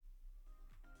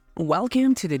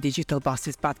Welcome to the Digital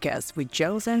Bosses Podcast with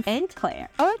Joseph and Claire.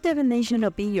 Our definition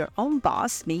of being your own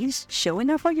boss means showing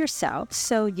up for yourself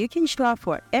so you can show up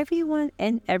for everyone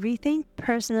and everything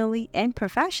personally and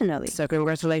professionally. So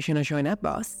congratulations on showing up,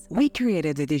 boss. We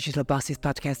created the Digital Bosses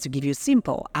Podcast to give you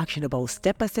simple, actionable,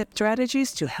 step-by-step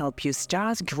strategies to help you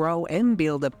start, grow, and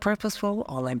build a purposeful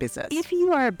online business. If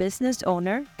you are a business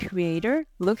owner, creator,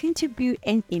 looking to build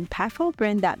an impactful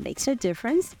brand that makes a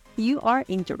difference, you are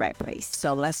in the right place.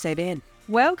 So let's dive in.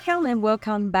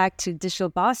 Welcome back to Digital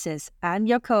Bosses. I'm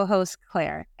your co-host,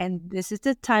 Claire, and this is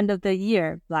the time of the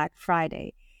year, Black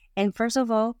Friday. And first of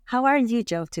all, how are you,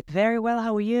 Joe? Very well,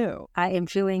 how are you? I am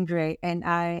feeling great, and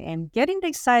I am getting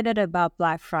excited about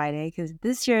Black Friday because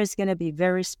this year is going to be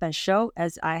very special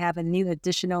as I have a new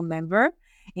additional member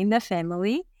in the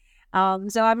family.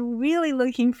 So I'm really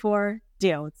looking for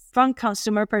deals from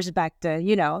consumer perspective,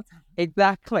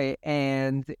 Exactly.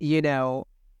 And,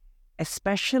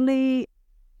 especially,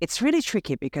 it's really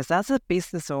tricky because as a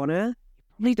business owner,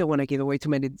 you probably don't want to give away too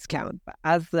many discounts. But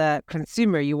as a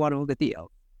consumer, you want all the deals.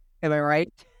 Am I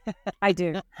right? I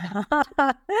do.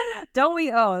 Don't we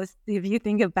all, if you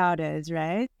think about it,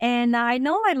 right? And I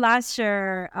know last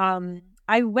year,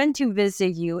 I went to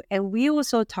visit you and we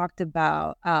also talked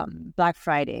about Black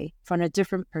Friday from a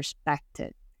different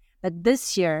perspective. But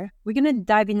this year, we're going to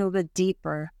dive in a little bit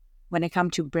deeper when it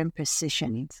comes to brand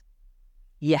positioning.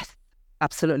 Yes,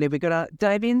 absolutely. We're going to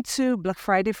dive into Black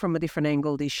Friday from a different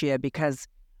angle this year because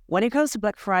when it comes to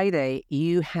Black Friday,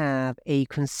 you have a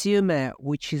consumer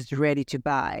which is ready to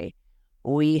buy.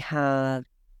 We have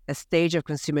a stage of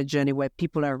consumer journey where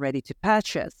people are ready to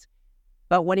purchase.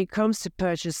 But when it comes to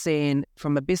purchasing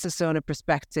from a business owner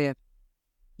perspective,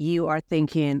 you are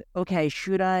thinking, okay,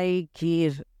 should I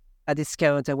give a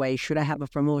discount away? Should I have a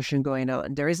promotion going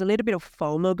on? There is a little bit of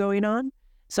FOMO going on.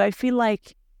 So I feel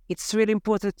like it's really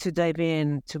important to dive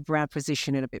in to brand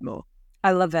positioning a bit more.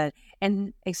 I love it.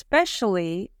 And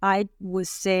especially, I would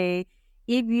say,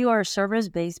 if you are a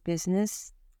service-based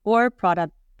business or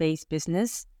product-based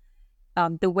business,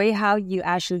 the way how you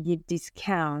actually give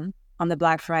discount on the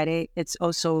Black Friday, it's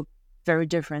also very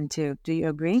different too. Do you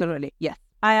agree? Absolutely, yeah.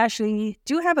 I actually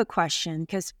do have a question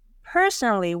because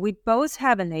personally, we both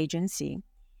have an agency,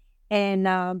 and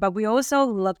but we also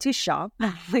love to shop.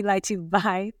 We like to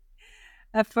buy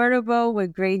affordable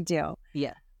with great deal.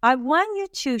 Yeah. I want you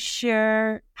to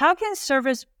share how can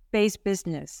service-based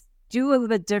business do a little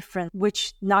bit different,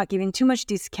 which not giving too much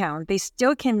discount. They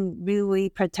still can really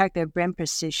protect their brand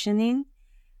positioning,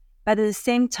 but at the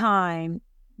same time,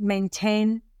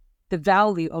 maintain the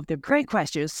value of their brand. Great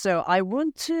question. So I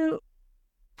want to,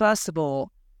 first of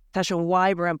all, touch on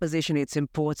why brand positioning is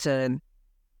important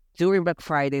during Black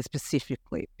Friday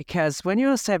specifically. Because when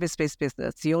you're a service-based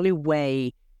business, the only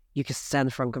way you can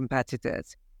stand from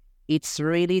competitors, it's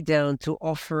really down to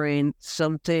offering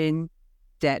something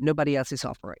that nobody else is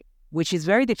offering, which is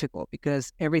very difficult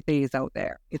because everything is out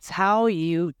there. It's how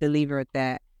you deliver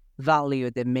that value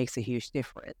that makes a huge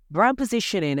difference. Brand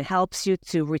positioning helps you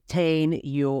to retain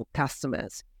your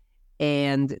customers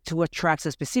and to attract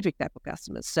a specific type of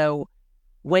customers. So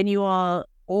when you are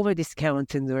over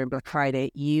discounting during Black Friday,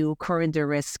 you current the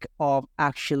risk of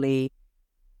actually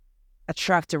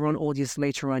attract the wrong audience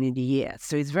later on in the year.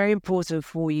 So it's very important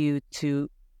for you to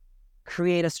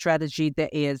create a strategy that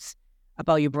is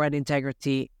about your brand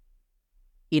integrity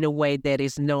in a way that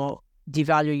is not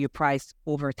devalue your price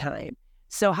over time.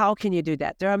 So how can you do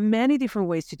that? There are many different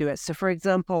ways to do it. So for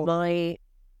example, my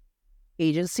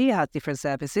agency has different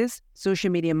services: social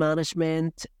media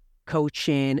management,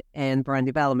 coaching, and brand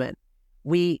development.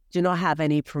 We do not have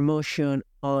any promotion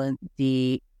on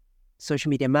the social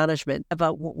media management.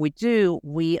 About what we do,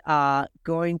 we are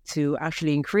going to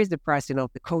actually increase the pricing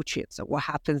of the coaching. So what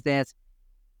happens is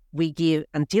we give,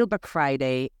 until Black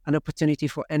Friday, an opportunity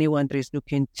for anyone that is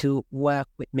looking to work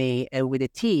with me and with the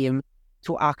team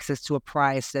to access to a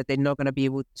price that they're not going to be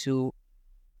able to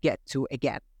get to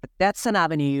again. But that's an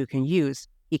avenue you can use.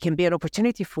 It can be an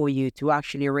opportunity for you to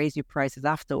actually raise your prices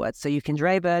afterwards. So you can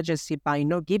drive urgency by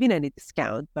not giving any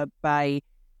discount, but by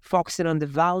focusing on the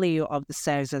value of the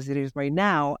service as it is right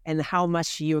now and how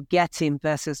much you're getting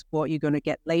versus what you're going to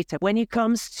get later. When it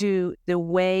comes to the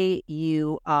way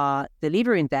you are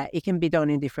delivering that, it can be done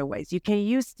in different ways. You can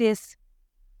use this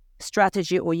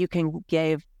strategy, or you can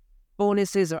give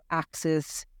bonuses or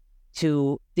access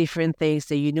to different things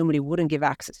that you normally wouldn't give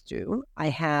access to. I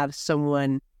have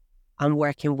someone I'm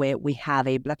working with. We have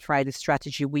a Black Friday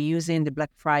strategy. We're using the Black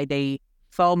Friday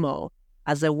FOMO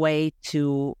as a way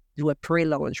to do a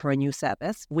pre-launch for a new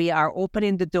service. We are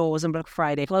opening the doors on Black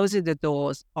Friday, closing the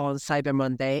doors on Cyber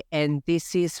Monday. And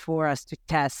this is for us to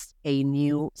test a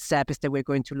new service that we're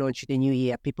going to launch in the new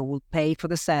year. People will pay for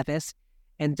the service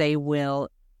and they will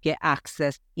get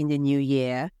access in the new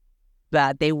year,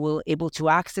 but they will able to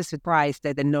access a price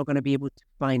that they're not going to be able to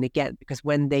find again, because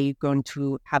when they're going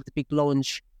to have the big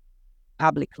launch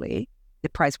publicly, the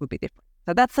price will be different.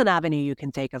 So that's an avenue you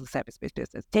can take as a service-based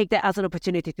business. Take that as an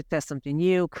opportunity to test something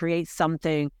new, create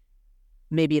something,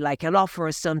 maybe like an offer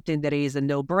or something that is a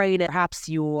no-brainer. Perhaps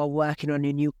you are working on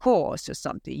a new course or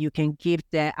something. You can give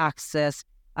their access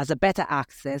as a better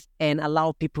access and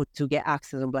allow people to get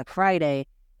access on Black Friday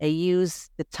and use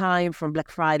the time from Black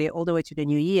Friday all the way to the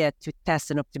new year to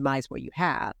test and optimize what you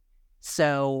have.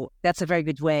 So that's a very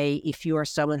good way if you are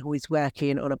someone who is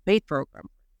working on a paid program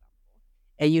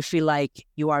and you feel like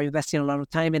you are investing a lot of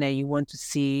time in it, you want to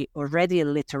see already a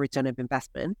little return of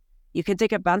investment, you can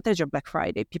take advantage of Black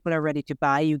Friday. People are ready to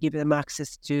buy. You give them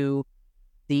access to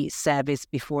the service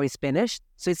before it's finished.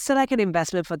 So it's still like an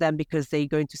investment for them because they're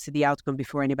going to see the outcome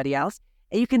before anybody else.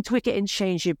 And you can tweak it and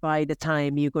change it by the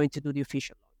time you're going to do the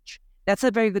official launch. That's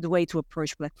a very good way to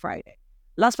approach Black Friday.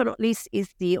 Last but not least is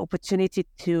the opportunity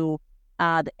to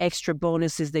add extra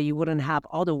bonuses that you wouldn't have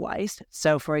otherwise.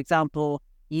 So for example,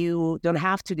 you don't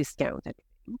have to discount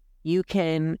anything. You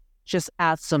can just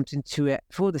add something to it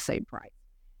for the same price.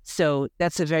 So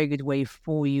that's a very good way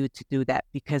for you to do that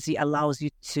because it allows you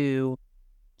to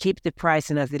keep the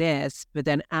pricing as it is, but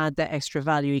then add that extra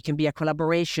value. It can be a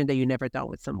collaboration that you never done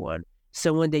with someone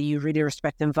that you really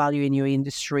respect and value in your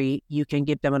industry. You can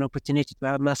give them an opportunity to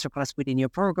have a masterclass within your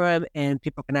program and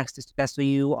people can access to that. So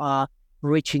you are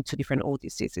reaching to different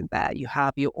audiences in that. You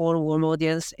have your own warm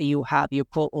audience and you have your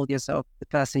core audience of the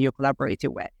person you're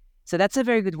collaborating with. So that's a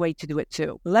very good way to do it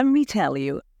too. Let me tell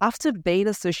you, after being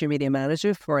a social media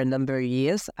manager for a number of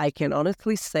years, I can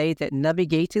honestly say that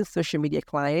navigating social media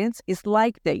clients is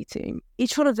like dating.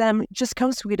 Each one of them just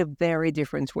comes with a very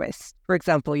different twist. For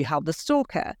example, you have the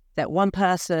stalker, that one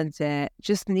person that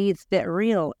just needs that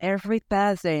reel every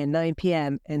Thursday at 9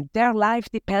 p.m. and their life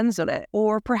depends on it.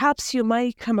 Or perhaps you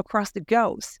might come across the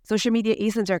ghost. Social media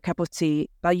isn't their cup of tea,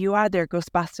 but you are their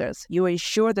ghostbusters. You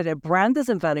ensure that their brand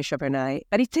doesn't vanish overnight,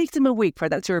 but it takes them a week for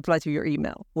them to reply to your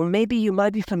email. Or maybe you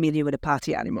might be familiar with a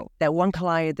party animal, that one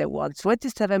client that wants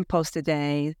 27 posts a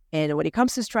day. And when it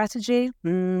comes to strategy,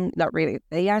 not really.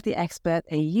 They are the expert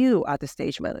and you are the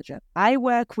stage manager. I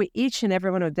work with each and every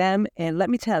one of them. And let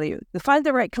me tell you, to find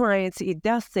the right clients, it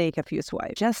does take a few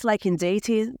swipes. Just like in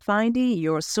dating, finding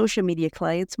your social media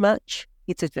clients match,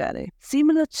 it's a journey.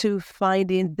 Similar to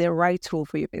finding the right tool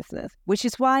for your business, which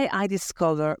is why I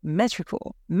discovered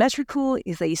Metricool. Metricool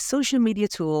is a social media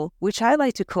tool, which I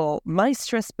like to call my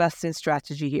stress-busting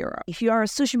strategy hero. If you are a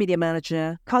social media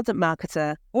manager, content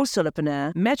marketer, or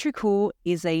solopreneur, Metricool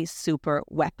is a super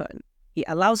weapon. It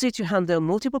allows you to handle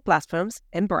multiple platforms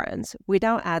and brands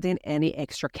without adding any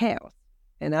extra chaos.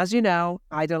 And as you know,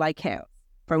 I don't like chaos.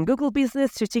 From Google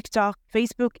Business to TikTok,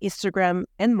 Facebook, Instagram,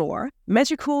 and more,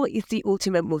 Metricool is the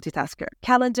ultimate multitasker.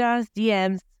 Calendars,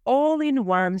 DMs, all in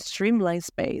one streamlined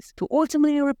space to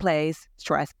ultimately replace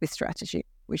stress with strategy,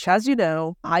 which, as you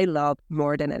know, I love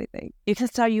more than anything. You can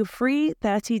start your free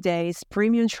 30 days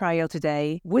premium trial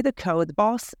today with the code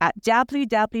BOSS at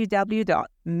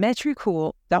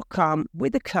www.metricool.com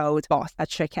with the code BOSS at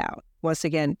checkout. Once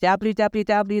again,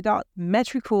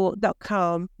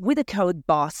 www.metricool.com with the code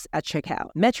BOSS at checkout.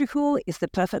 Metricool is the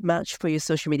perfect match for your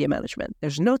social media management.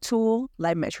 There's no tool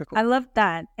like Metricool. I love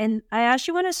that. And I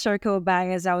actually want to circle back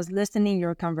as I was listening to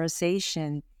your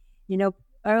conversation. You know,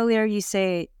 earlier you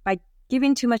say by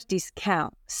giving too much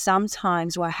discount,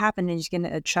 sometimes what happens is you're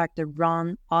going to attract the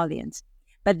wrong audience.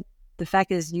 But the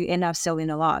fact is you end up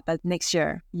selling a lot. But next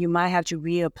year, you might have to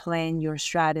replan your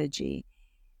strategy.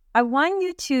 I want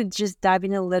you to just dive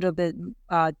in a little bit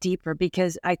deeper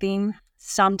because I think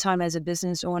sometimes as a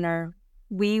business owner,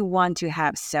 we want to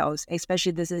have sales,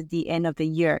 especially this is the end of the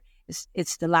year.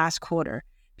 It's the last quarter.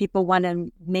 People want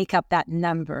to make up that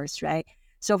numbers, right?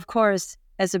 So of course,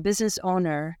 as a business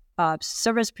owner,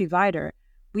 service provider,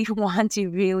 we want to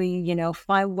really,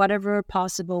 find whatever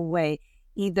possible way,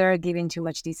 either giving too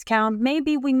much discount.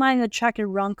 Maybe we might attract a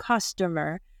wrong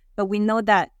customer, but we know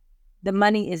that the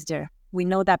money is there. We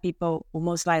know that people will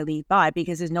most likely buy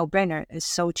because it's no-brainer. It's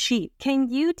so cheap. Can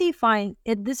you define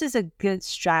if this is a good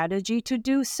strategy to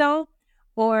do so?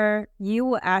 Or you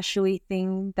will actually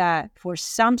think that for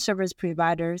some service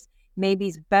providers, maybe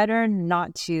it's better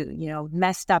not to,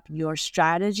 mess up your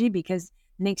strategy because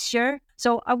next year.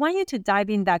 So I want you to dive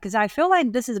in that because I feel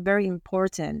like this is very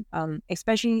important,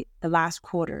 especially the last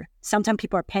quarter. Sometimes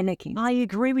people are panicking. I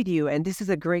agree with you. And this is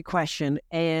a great question.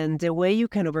 And the way you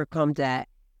can overcome that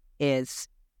is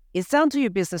it's down to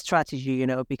your business strategy,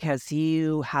 because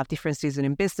you have different seasons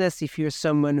in business. If you're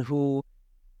someone who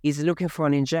is looking for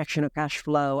an injection of cash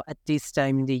flow at this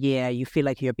time in the year, you feel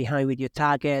like you're behind with your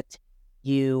target,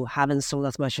 you haven't sold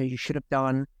as much as you should have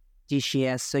done this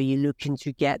year, so you're looking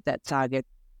to get that target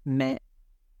met.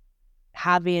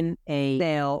 Having a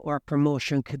sale or a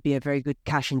promotion could be a very good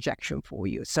cash injection for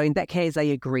you. So in that case, I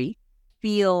agree.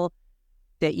 Feel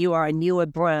that you are a newer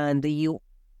brand, that you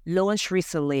launched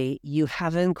recently, you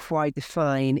haven't quite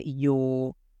defined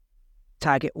your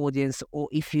target audience, or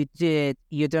if you did,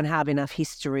 you don't have enough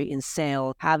history in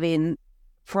sale. Having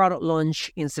product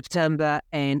launch in September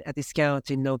and a discount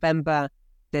in November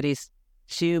that is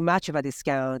too much of a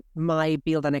discount might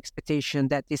build an expectation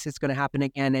that this is going to happen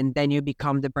again, and then you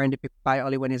become the brand that people buy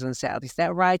only when it's on sale. Is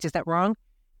that right? Is that wrong?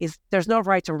 There's no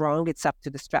right or wrong. It's up to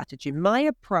the strategy. My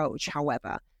approach,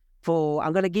 however,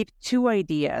 I'm going to give 2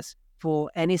 ideas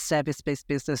for any service-based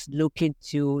business looking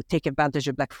to take advantage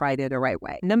of Black Friday the right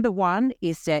way. Number 1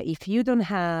 is that if you don't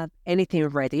have anything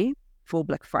ready for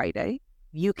Black Friday,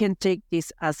 you can take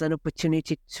this as an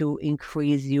opportunity to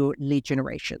increase your lead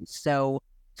generation. So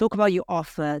talk about your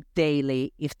offer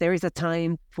daily. If there is a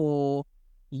time for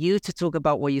you to talk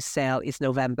about what you sell, it's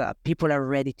November. People are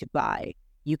ready to buy.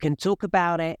 You can talk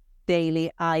about it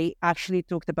daily. I actually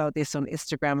talked about this on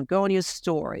Instagram. Go on your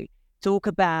story. Talk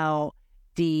about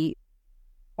the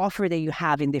offer that you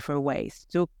have in different ways.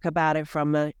 Talk about it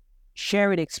from a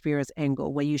sharing experience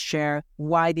angle, where you share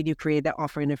why did you create that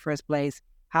offer in the first place?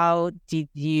 How did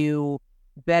you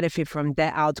benefit from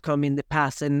that outcome in the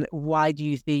past? And why do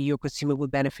you think your consumer will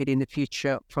benefit in the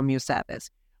future from your service?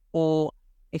 Or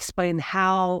explain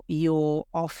how your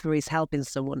offer is helping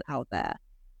someone out there.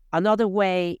 Another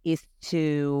way is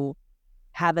to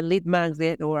have a lead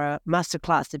magnet or a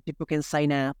masterclass that people can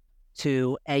sign up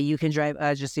to, and you can drive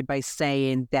urgency by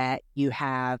saying that you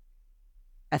have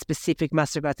a specific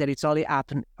masterclass that it's only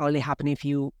happening if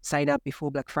you sign up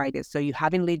before Black Friday. So you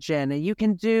have in lead gen, and you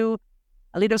can do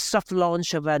a little soft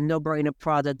launch of a no-brainer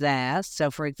product there.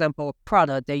 So for example, a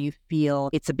product that you feel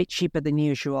it's a bit cheaper than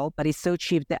usual, but it's so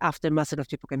cheap that after most of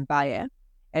people can buy it.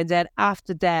 And then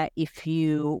after that, if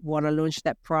you want to launch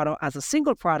that product as a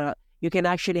single product, you can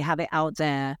actually have it out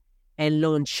there and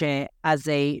launch it as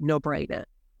a no-brainer.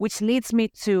 Which leads me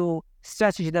to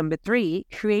strategy number 3,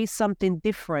 create something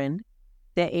different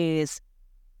that is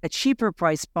a cheaper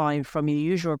price point from your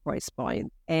usual price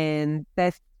point. And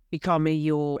that's becoming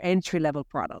your entry-level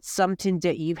product, something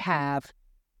that you have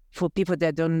for people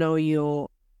that don't know your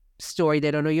story,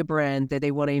 they don't know your brand, that they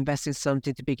want to invest in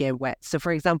something to begin with. So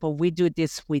for example, we do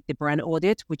this with the brand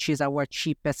audit, which is our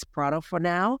cheapest product for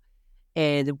now.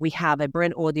 And we have a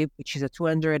brand audit, which is a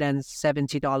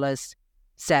 $270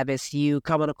 service. You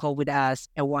come on a call with us,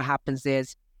 and what happens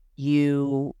is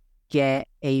you get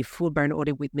a full brand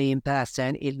audit with me in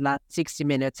person. It lasts 60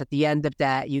 minutes. At the end of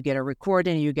that, you get a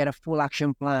recording, you get a full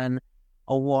action plan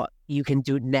of what you can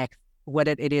do next,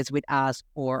 whether it is with us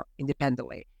or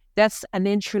independently. That's an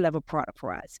entry-level product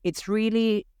for us. It's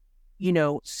really,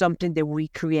 something that we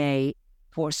create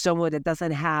for someone that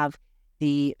doesn't have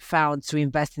the funds to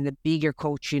invest in the bigger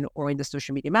coaching or in the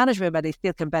social media management, but they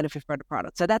still can benefit from the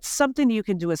product. So that's something you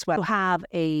can do as well. To have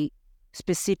a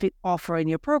specific offer in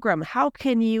your program, how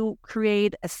can you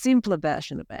create a simpler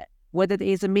version of it? Whether it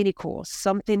is a mini course,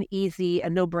 something easy, a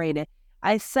no-brainer.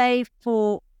 I say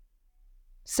for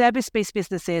service-based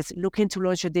businesses looking to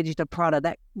launch a digital product,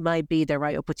 that might be the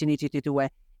right opportunity to do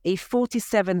it. A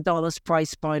 $47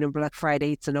 price point on Black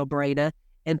Friday, it's a no-brainer,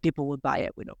 and people will buy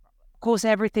it with no problem. Of course,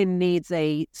 everything needs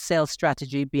a sales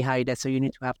strategy behind it, so you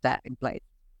need to have that in place.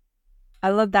 I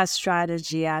love that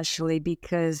strategy, actually,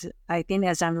 because I think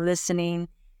as I'm listening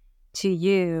to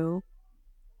you,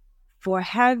 for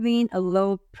having a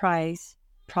low price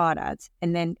product,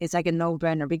 and then it's like a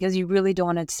no-brainer because you really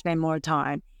don't want to spend more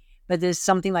time, but there's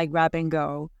something like grab and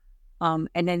go, and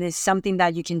then it's something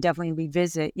that you can definitely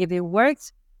revisit. If it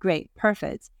works, great,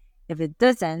 perfect. If it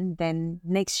doesn't, then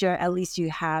next year at least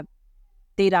you have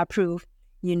data proof,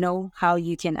 you know how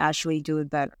you can actually do it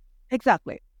better.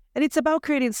 Exactly. And it's about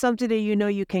creating something that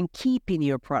you can keep in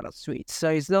your product suite. So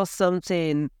it's not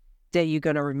something that you're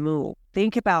going to remove.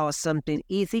 Think about something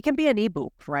easy. It can be an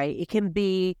ebook, right? It can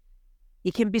be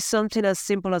something as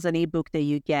simple as an ebook that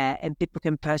you get, and people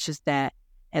can purchase that,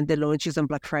 and the launch is on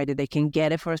Black Friday. They can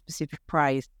get it for a specific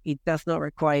price. It does not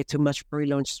require too much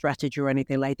pre-launch strategy or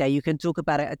anything like that. You can talk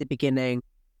about it at the beginning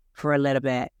for a little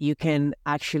bit. You can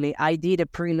actually, I did a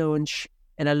pre-launch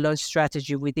and I launched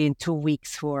strategy within 2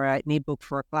 weeks for an ebook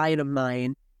for a client of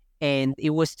mine. And it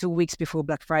was 2 weeks before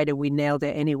Black Friday. We nailed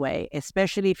it anyway,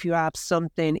 especially if you have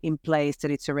something in place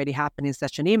that it's already happening,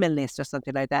 such an email list or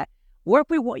something like that. Work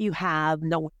with what you have.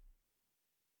 No.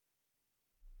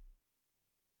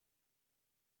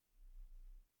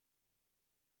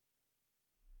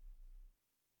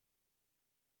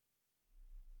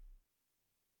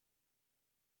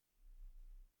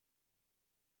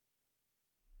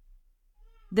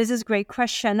 This is a great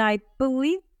question. I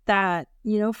believe that,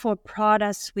 for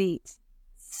product suites,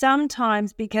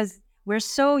 sometimes because we're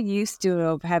so used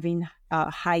to having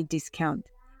a high discount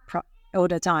all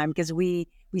the time because we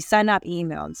sign up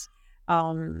emails.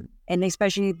 And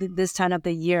especially this time of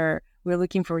the year, we're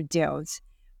looking for deals.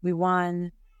 We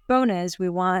want bonus, we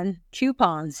want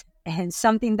coupons, and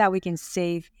something that we can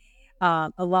save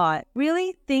a lot.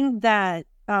 Really think that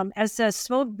as a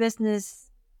small business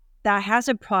that has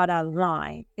a product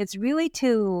line, it's really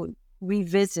to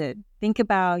revisit, think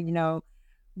about,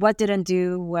 what didn't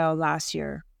do well last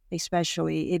year,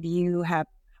 especially if you have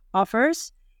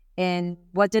offers and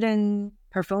what didn't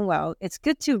perform well. It's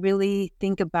good to really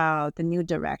think about the new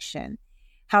direction.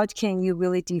 How can you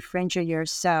really differentiate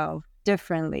yourself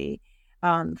differently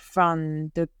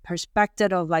from the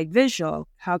perspective of like visual?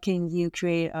 How can you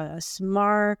create a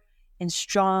smart and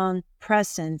strong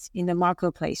presence in the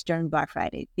marketplace during Black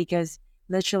Friday? Because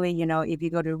literally, if you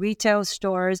go to retail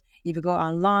stores, if you go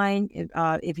online,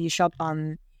 if you shop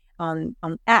on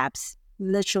apps,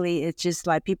 literally it's just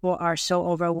like people are so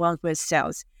overwhelmed with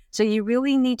sales. So you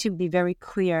really need to be very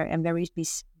clear and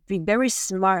be very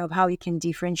smart of how you can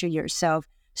differentiate yourself,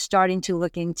 starting to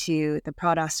look into the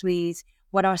product suites.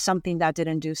 What are something that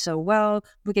didn't do so well?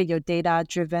 Look at your data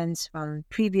driven from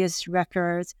previous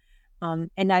records.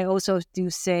 And I also do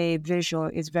say visual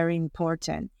is very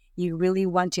important. You really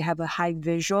want to have a high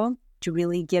visual to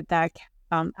really get that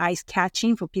eyes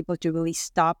catching for people to really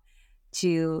stop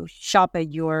to shop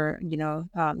at your,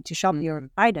 your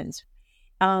items.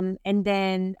 And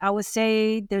then I would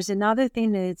say there's another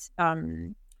thing that's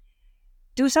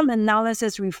do some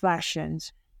analysis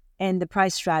reflections and the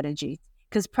price strategy.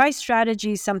 Because price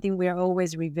strategy is something we are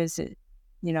always revisit.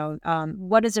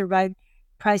 What is the right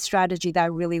price strategy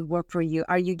that really work for you?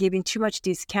 Are you giving too much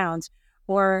discounts,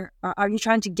 or are you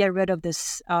trying to get rid of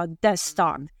this dead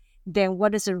stock? Then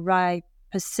what is the right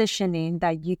positioning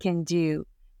that you can do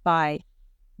by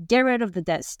get rid of the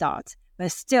dead stocks,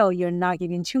 but still you're not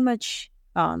giving too much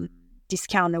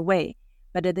discount away.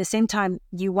 But at the same time,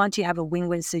 you want to have a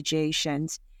win-win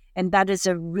situations. And that is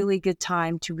a really good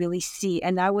time to really see.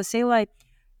 And I would say like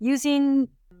using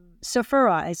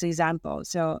Sephora as an example.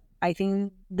 So I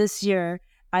think this year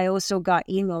I also got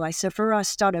email like Sephora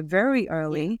started very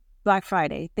early, Black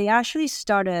Friday. They actually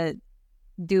started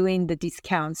doing the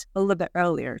discounts a little bit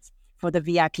earlier for the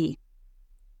VIP.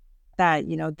 That,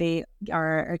 they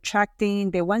are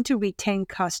attracting, they want to retain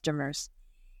customers.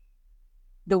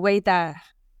 The way that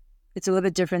it's a little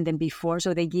bit different than before.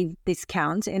 So they give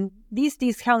discounts, and these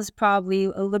discounts probably a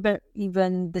little bit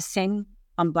even the same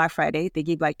on Black Friday. They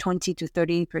give like 20 to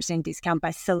 30% discount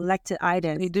by selected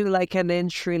items. They do like an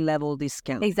entry level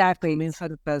discount. Exactly. It means for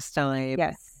the first time.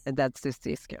 Yes. And that's this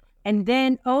discount. And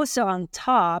then also on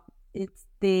top, it's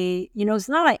it's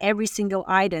not like every single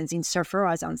items in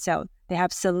Sephora is on sale. They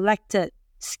have selected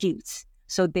SKUs.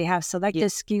 So they have selected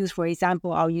SKUs. For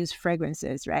example, I'll use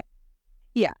fragrances, right?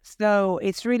 Yeah, so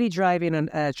it's really driving an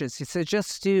urgency. So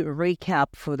just to recap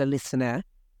for the listener,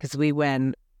 because we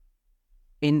went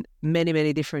in many,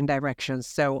 many different directions.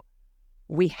 So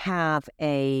we have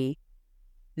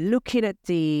looking at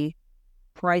the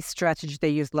price strategy they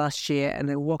used last year and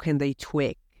then what can they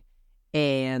tweak,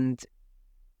 and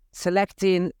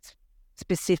selecting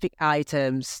specific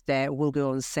items that will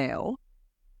go on sale.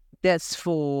 That's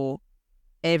for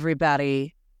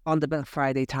everybody on the Black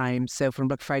Friday time, so from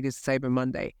Black Friday to Cyber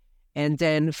Monday. And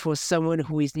then for someone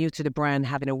who is new to the brand,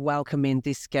 having a welcoming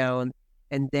discount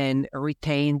and then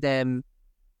retain them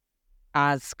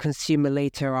as consumer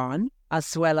later on,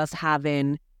 as well as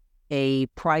having a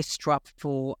price drop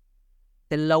for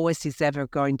the lowest it's ever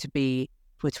going to be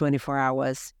for 24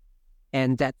 hours.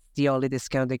 And that's the only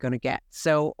discount they're going to get.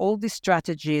 So all these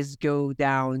strategies go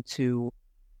down to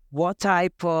what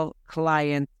type of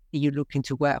client you're looking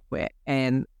to work with,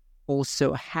 and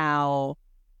also how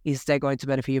is that going to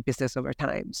benefit your business over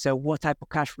time. So what type of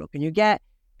cash flow can you get?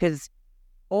 Because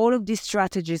all of these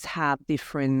strategies have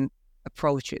different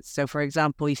approaches. So for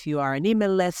example, if you are an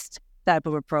email list type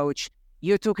of approach,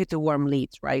 you're talking to warm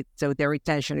leads, right? So their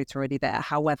retention is already there.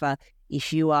 However,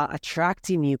 if you are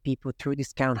attracting new people through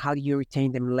discount, how do you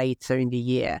retain them later in the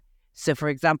year? So for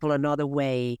example, another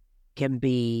way can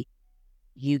be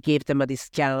you give them a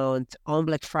discount on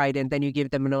Black Friday and then you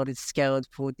give them another discount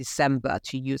for December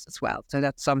to use as well. So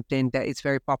that's something that is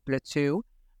very popular too,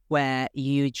 where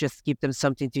you just give them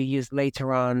something to use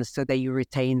later on so that you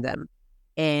retain them.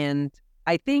 And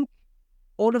I think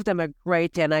all of them are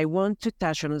great. And I want to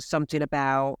touch on something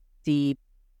about the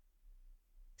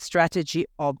strategy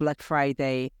of Black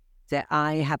Friday that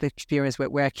I have experience with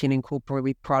working in corporate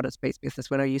with product-based business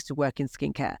when I used to work in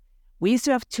skincare. We used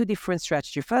to have two different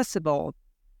strategies. First of all,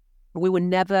 we would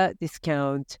never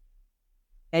discount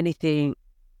anything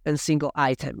in single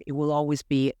item. It will always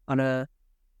be on a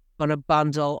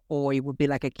bundle, or it would be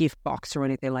like a gift box or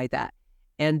anything like that.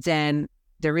 And then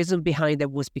the reason behind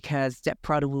that was because that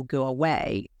product will go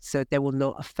away, so that will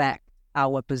not affect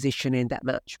our positioning that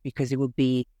much, because it will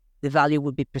be, the value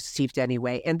will be perceived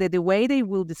anyway. And the way they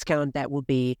will discount that will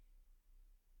be,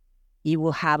 you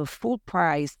will have a full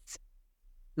price,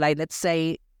 like let's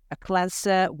say a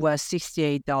cleanser was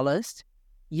 $68.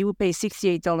 You will pay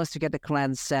 $68 to get the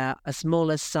cleanser, a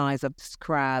smaller size of the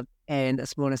scrub, and a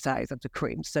smaller size of the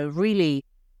cream. So really,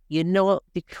 you're not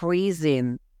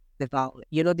decreasing the value.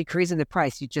 You're not decreasing the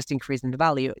price. You're just increasing the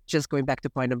value. Just going back to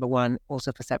point number one,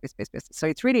 also for service-based business. So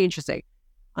it's really interesting.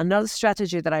 Another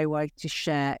strategy that I like to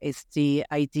share is the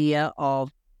idea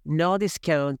of no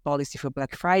discount policy for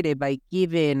Black Friday by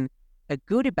giving a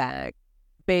goodie bag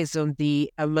based on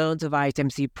the amount of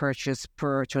items you purchase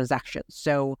per transaction.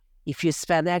 So if you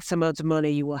spend X amount of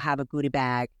money, you will have a goodie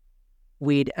bag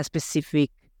with a specific,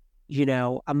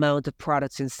 amount of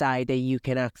products inside that you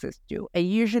can access to. And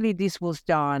usually this was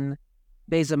done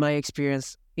based on my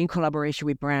experience in collaboration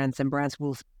with brands, and brands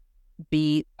will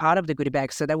be part of the goodie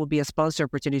bag. So that will be a sponsor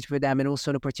opportunity for them, and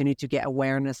also an opportunity to get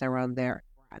awareness around their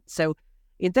brand. So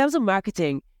in terms of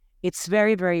marketing, it's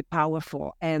very, very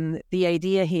powerful. And the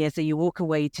idea here is that you walk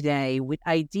away today with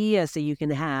ideas that you can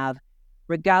have,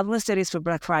 regardless that it's for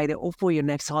Black Friday or for your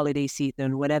next holiday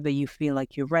season, whenever you feel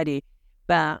like you're ready.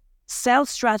 But sales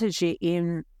strategy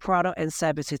in product and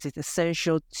services is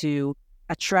essential to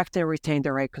attract and retain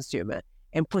the right consumer.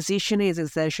 And positioning is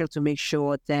essential to make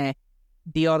sure that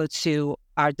the other two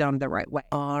are done the right way.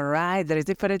 All right, that is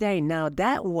it for today. Now,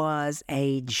 that was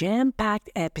a jam-packed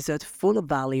episode full of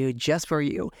value just for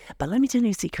you. But let me tell you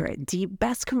a secret. The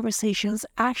best conversations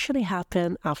actually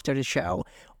happen after the show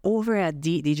over at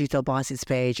the Digital Bosses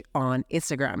page on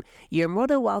Instagram. You're more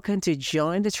than welcome to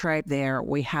join the tribe there.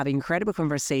 We have incredible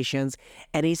conversations,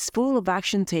 and it's full of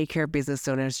action-taker business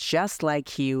owners just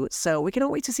like you, so we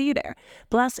cannot wait to see you there.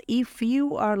 Plus, if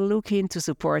you are looking to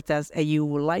support us and you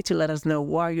would like to let us know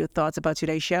what are your thoughts about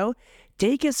today's show,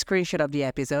 take a screenshot of the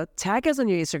episode, tag us on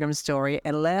your Instagram story,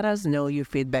 and let us know your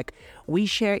feedback. We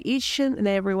share each and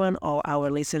every one of our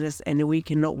listeners, and we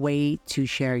cannot wait to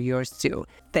share yours too.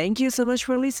 Thank you so much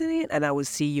for listening, and I will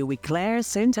see you with Claire,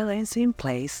 same time, same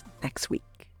place next week.